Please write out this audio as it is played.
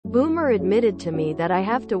Boomer admitted to me that I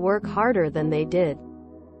have to work harder than they did.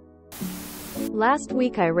 Last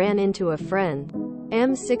week I ran into a friend,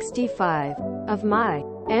 M65, of my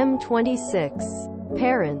M26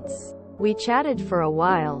 parents. We chatted for a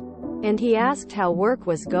while, and he asked how work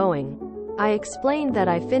was going. I explained that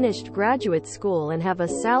I finished graduate school and have a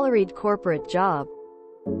salaried corporate job.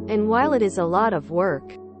 And while it is a lot of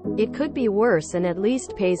work, it could be worse and at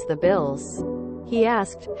least pays the bills. He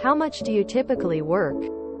asked, "How much do you typically work?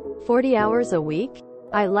 40 hours a week?"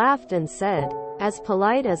 I laughed and said, as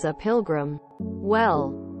polite as a pilgrim,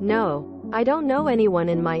 "Well, no. I don't know anyone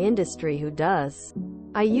in my industry who does.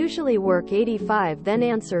 I usually work 85 then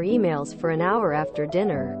answer emails for an hour after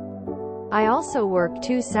dinner. I also work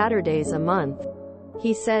 2 Saturdays a month."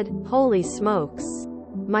 He said, "Holy smokes.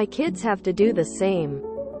 My kids have to do the same.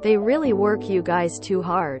 They really work you guys too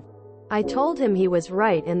hard." I told him he was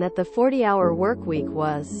right and that the 40-hour workweek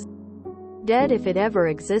was dead if it ever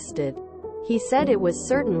existed. He said it was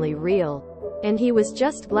certainly real, and he was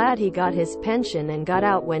just glad he got his pension and got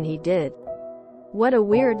out when he did. What a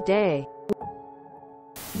weird day.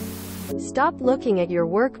 Stop looking at your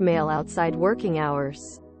work mail outside working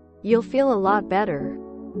hours. You'll feel a lot better.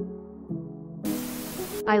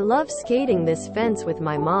 I love skating this fence with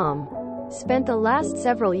my mom. Spent the last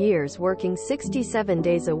several years working 67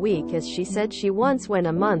 days a week, as she said she once went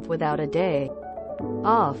a month without a day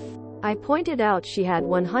off. I pointed out she had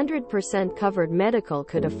 100% covered medical,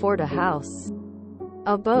 could afford a house,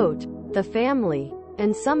 a boat, the family,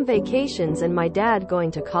 and some vacations, and my dad going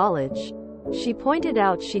to college. She pointed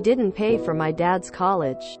out she didn't pay for my dad's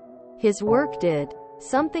college. His work did.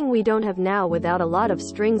 Something we don't have now, without a lot of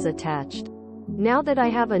strings attached. Now that I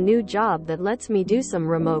have a new job that lets me do some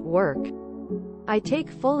remote work, I take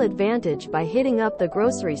full advantage by hitting up the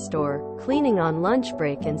grocery store, cleaning on lunch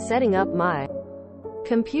break, and setting up my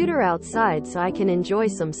computer outside so I can enjoy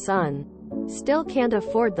some sun. Still can't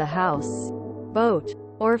afford the house, boat,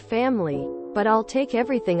 or family, but I'll take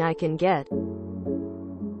everything I can get.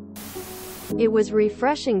 It was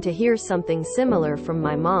refreshing to hear something similar from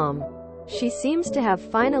my mom. She seems to have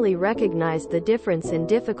finally recognized the difference in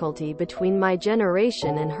difficulty between my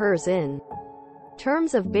generation and hers in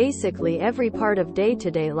terms of basically every part of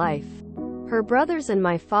day-to-day life. Her brothers and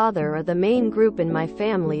my father are the main group in my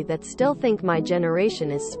family that still think my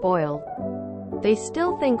generation is spoiled. They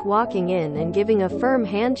still think walking in and giving a firm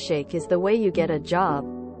handshake is the way you get a job.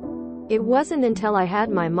 It wasn't until I had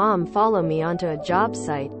my mom follow me onto a job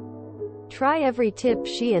site, try every tip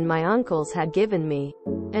she and my uncles had given me,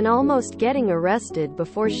 and almost getting arrested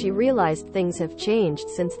before she realized things have changed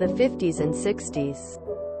since the 50s and 60s.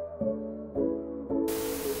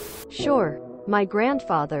 Sure, my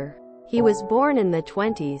grandfather, he was born in the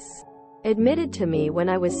 20s, admitted to me when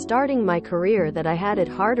I was starting my career that I had it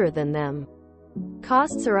harder than them.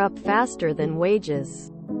 Costs are up faster than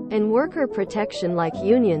wages, and worker protection like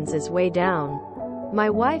unions is way down. My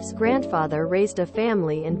wife's grandfather raised a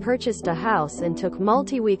family and purchased a house and took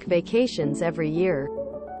multi-week vacations every year.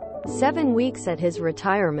 7 weeks at his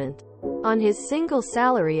retirement, on his single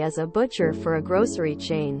salary as a butcher for a grocery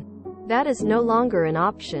chain. That is no longer an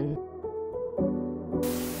option.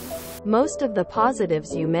 Most of the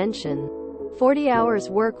positives you mention, 40 hours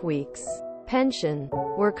work weeks, pension,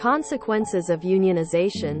 were consequences of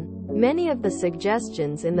unionization. Many of the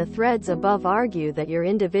suggestions in the threads above argue that your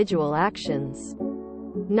individual actions,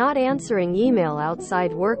 not answering email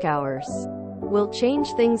outside work hours, will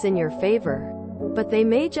change things in your favor, but they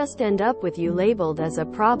may just end up with you labeled as a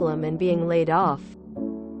problem and being laid off,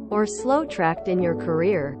 or slow-tracked in your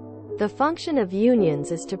career. The function of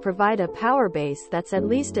unions is to provide a power base that's at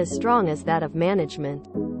least as strong as that of management,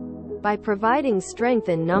 by providing strength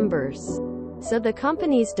in numbers, so the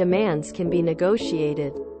company's demands can be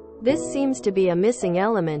negotiated. This seems to be a missing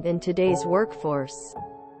element in today's workforce.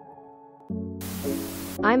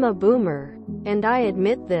 I'm a boomer, and I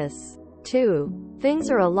admit this, too. Things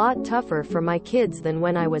are a lot tougher for my kids than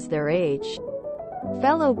when I was their age.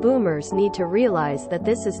 Fellow boomers need to realize that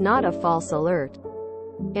this is not a false alert.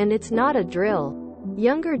 And it's not a drill.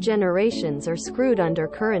 Younger generations are screwed under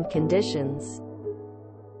current conditions.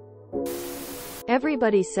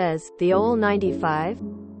 Everybody says, the old 95?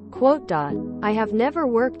 Quote. I have never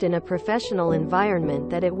worked in a professional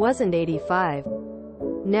environment that it wasn't 85.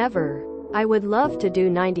 Never. I would love to do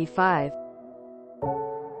 95.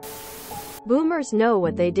 Boomers know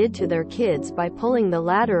what they did to their kids by pulling the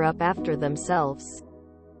ladder up after themselves.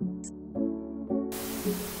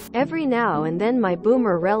 Every now and then my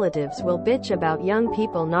boomer relatives will bitch about young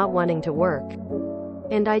people not wanting to work.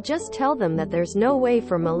 And I just tell them that there's no way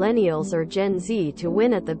for millennials or Gen Z to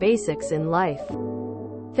win at the basics in life.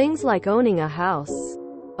 Things like owning a house,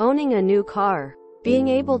 owning a new car, being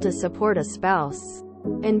able to support a spouse,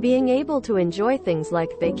 and being able to enjoy things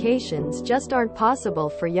like vacations just aren't possible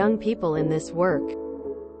for young people in this work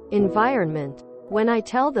environment. When I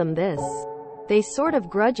tell them this, they sort of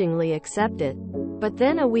grudgingly accept it, but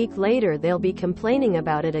then a week later they'll be complaining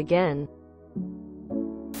about it again.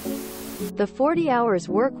 The 40 hours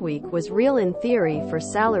work week was real in theory for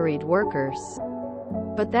salaried workers.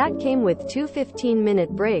 But that came with 2 15-minute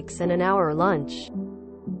breaks and an hour lunch.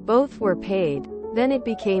 Both were paid. Then it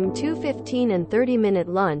became 2 15 and 30-minute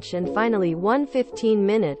lunch and finally 1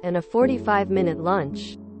 15-minute and a 45-minute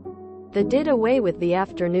lunch. That did away with the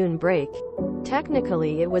afternoon break.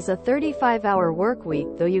 Technically it was a 35-hour work week,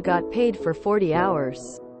 though you got paid for 40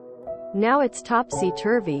 hours. Now it's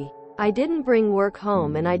topsy-turvy. I didn't bring work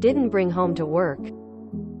home and I didn't bring home to work.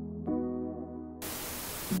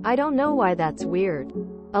 I don't know why that's weird.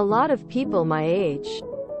 A lot of people my age,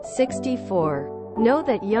 64, know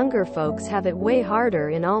that younger folks have it way harder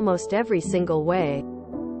in almost every single way.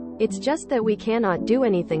 It's just that we cannot do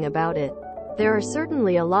anything about it. There are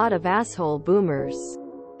certainly a lot of asshole boomers.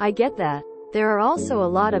 I get that. There are also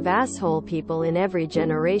a lot of asshole people in every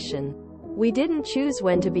generation. We didn't choose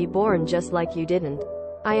when to be born, just like you didn't.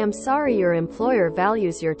 I am sorry your employer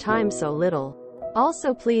values your time so little.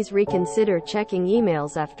 Also, please reconsider checking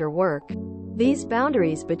emails after work. These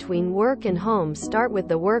boundaries between work and home start with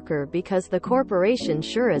the worker, because the corporation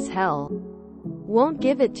sure as hell won't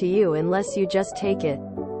give it to you unless you just take it.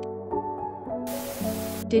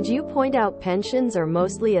 Did you point out pensions are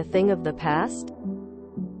mostly a thing of the past?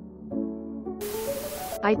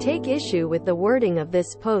 I take issue with the wording of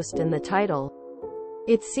this post and the title.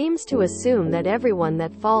 It seems to assume that everyone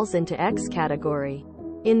that falls into X category,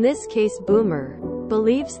 in this case boomer,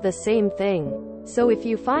 believes the same thing. So if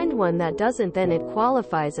you find one that doesn't, then it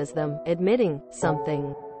qualifies as them admitting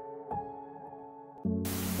something.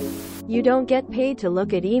 You don't get paid to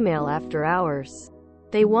look at email after hours.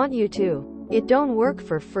 They want you to. It don't work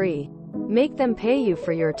for free. Make them pay you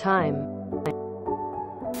for your time.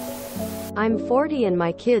 I'm 40 and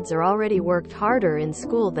my kids are already worked harder in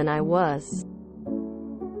school than I was.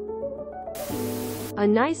 A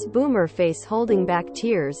nice boomer face holding back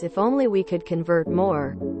tears. If only we could convert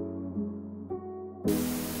more.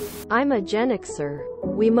 I'm a Gen Xer.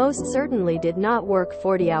 We most certainly did not work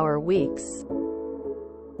 40-hour weeks.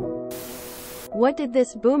 What did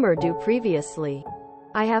this boomer do previously?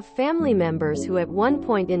 I have family members who at one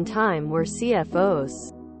point in time were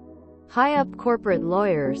CFOs, high-up corporate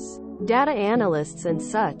lawyers, data analysts and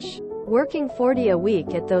such. Working 40 a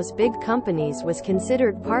week at those big companies was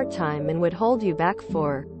considered part-time and would hold you back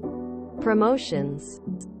for promotions.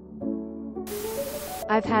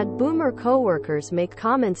 I've had boomer coworkers make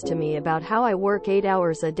comments to me about how I work 8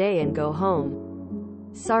 hours a day and go home.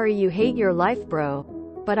 Sorry you hate your life, bro.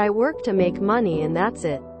 But I work to make money and that's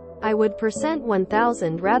it. I would percent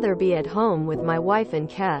 1000 rather be at home with my wife and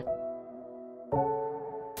cat.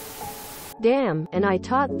 Damn, and I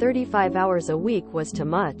thought 35 hours a week was too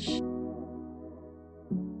much.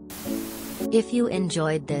 If you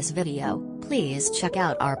enjoyed this video, please check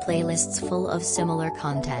out our playlists full of similar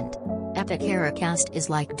content. Epic Eracast is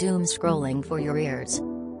like doom scrolling for your ears.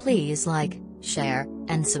 Please like, share,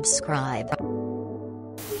 and subscribe.